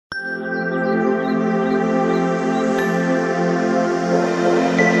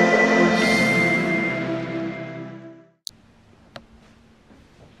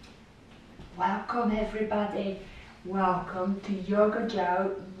Welcome to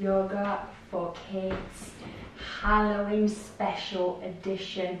YogoJo Yoga for Kids Halloween Special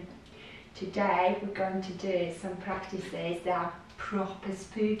Edition. Today we're going to do some practices that are proper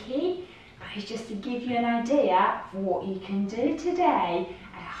spooky, but it's just to give you an idea of what you can do today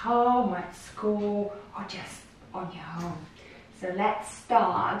at home, at school, or just on your own. So let's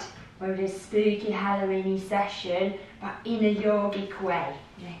start with this spooky Halloweeny session, but in a yogic way,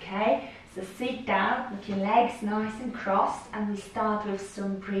 okay? So sit down with your legs nice and crossed, and we start with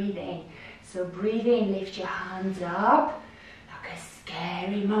some breathing. So breathe in, lift your hands up like a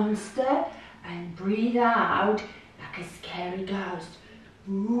scary monster, and breathe out like a scary ghost.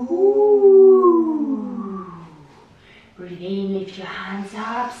 Ooh. Breathe in, lift your hands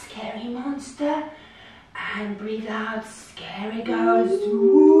up, scary monster, and breathe out, scary ghost.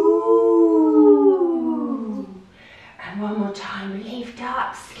 Ooh. And one more time, lift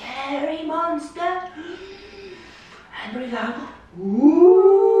up, scary monster, and breathe out. Ooh.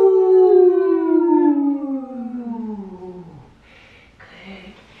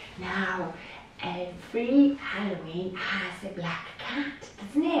 Good. Now, every Halloween has a black cat,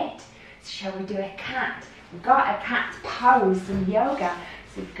 doesn't it? So shall we do a cat? We've got a cat pose in yoga.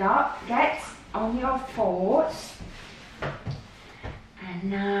 So get on your fours. And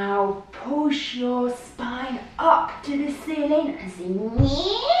now push your spine up to the ceiling and sing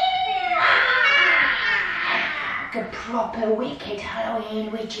like a proper wicked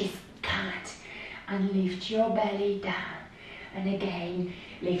Halloween witch's cat. And lift your belly down. And again,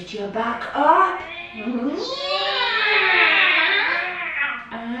 lift your back up.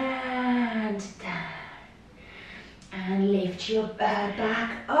 And down. And lift your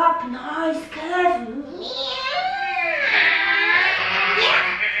back up. Nice curve.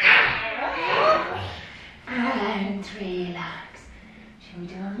 And relax. Shall we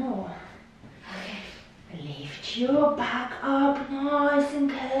do one more? Okay. Lift your back up, nice and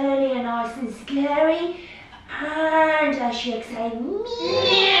curly and nice and scary. And as you exhale,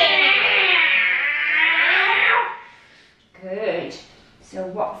 good. So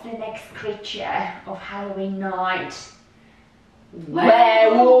what's the next creature of Halloween night?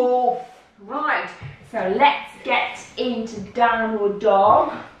 Werewolf. Right. So let's get into downward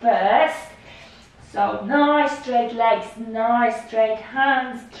dog first. So nice straight legs, nice straight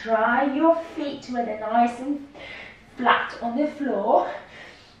hands. Try your feet where they're nice and flat on the floor.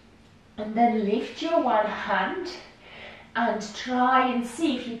 And then lift your one hand and try and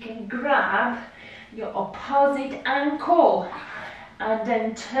see if you can grab your opposite ankle. And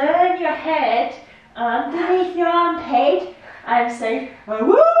then turn your head underneath your armpit and say,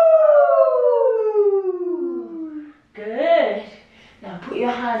 woo! Good. Now put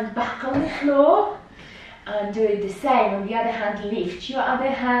your hand back on the floor and do it the same. On the other hand, lift your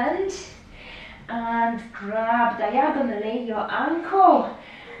other hand and grab diagonally your ankle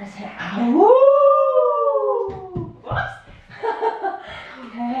and say, woo! What?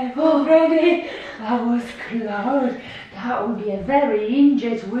 Careful, ready? That was close. That would be a very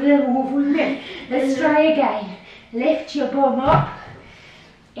injured werewolf, wouldn't it? Let's try again. Lift your bum up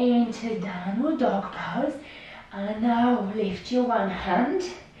into downward dog pose. And now lift your one hand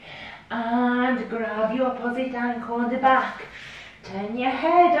and grab your opposite ankle on the back. Turn your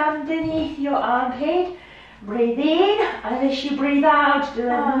head underneath your armpit. Breathe in, and as you breathe out, do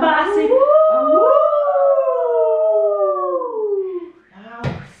a massive woo! Now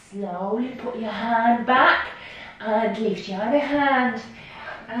slowly put your hand back and lift your other hand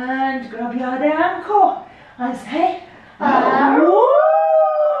and grab your other ankle and say woo!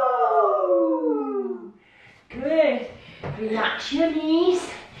 Good. Relax your knees.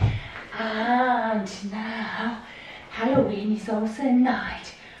 And now, Halloween is also a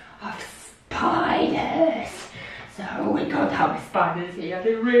night of spiders. So we got our spiders here.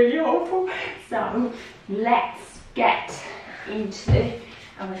 They're really awful. So let's get into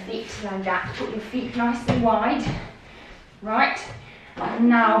our feet like that. Put your feet nice and wide. Right. And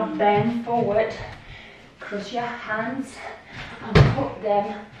now bend forward. Cross your hands and put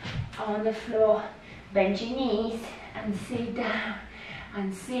them on the floor. Bend your knees and sit down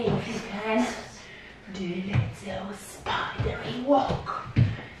and see if you can do a little spidery walk.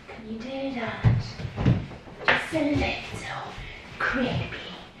 Can you do that? Just a little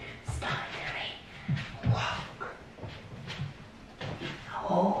creepy spidery walk.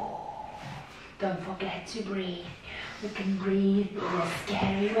 Oh, don't forget to breathe. We can breathe in a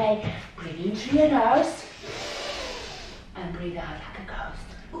scary way. Breathe in through your nose and breathe out like a ghost.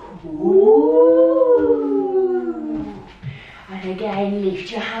 Ooh. And again, lift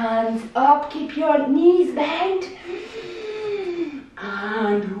your hands up, keep your knees bent.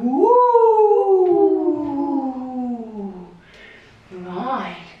 And woo.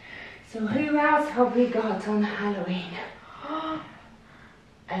 Right. So who else have we got on Halloween?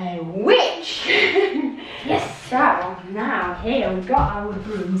 A witch! Yes. So now here we've got our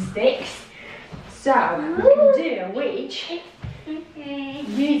broomsticks. So we can do a witch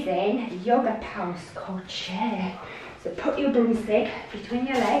using a yoga pose called chair. So put your broomstick between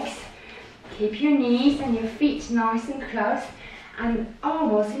your legs, keep your knees and your feet nice and close, and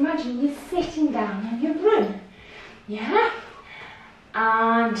almost imagine you're sitting down on your broom. Yeah?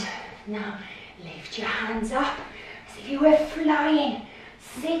 And now lift your hands up as if you were flying.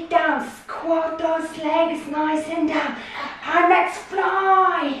 Sit down, squat those legs nice and down, and let's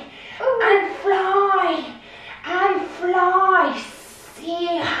fly, and fly, and fly.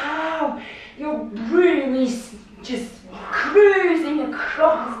 See how your broom is just cruising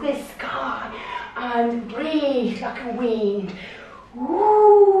across the sky, and breathe like a wind. Ooh,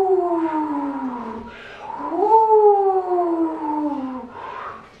 ooh,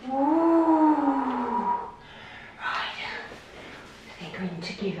 ooh. We're going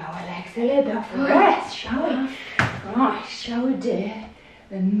to give our legs a little bit of a rest, shall we? Right, shall we do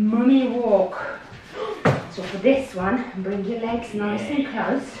the mummy walk? So for this one, bring your legs nice and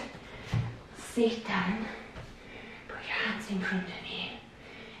close. Sit down. Put your hands in front of you.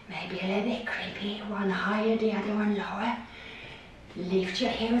 Maybe a little bit creepy. One higher, the other one lower. Lift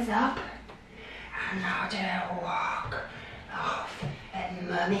your heels up. And now do a walk of a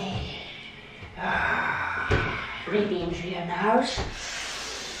mummy. Breathe in through your nose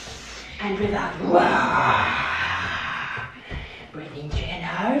and breathe out. Breathe in through your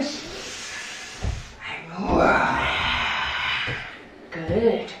nose and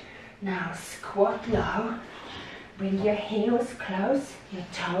good. Now squat low. Bring your heels close, your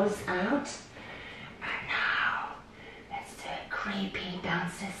toes out. And now let's do a creepy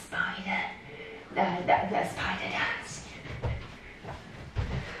dancer spider. The spider dance.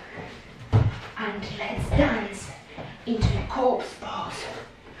 And let's dance into a corpse pose.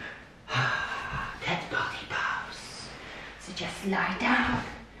 Dead body pose. So just lie down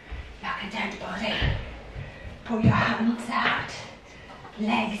like a dead body. Pull your hands out,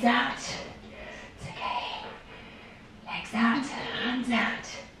 legs out. It's okay. Legs out, hands out.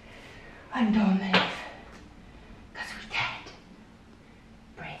 And don't move, because we're dead.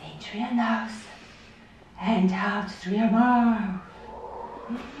 Breathe in through your nose and out through your mouth.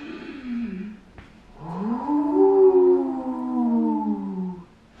 Ooh.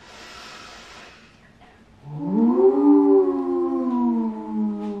 Ooh.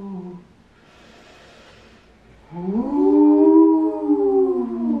 Ooh.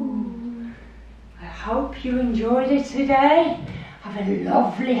 I hope you enjoyed it today. Have a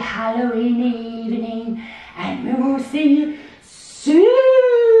lovely Halloween evening, and we will see you soon.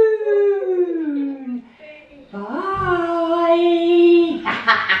 Bye.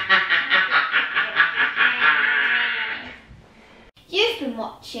 You've been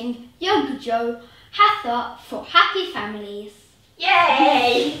watching YogoJo, Hatha for happy families.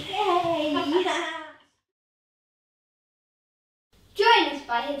 Yay! Yay! Join us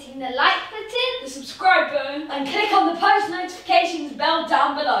by hitting the like button, the subscribe button, and click on the post notifications bell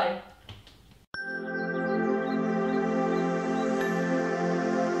down below.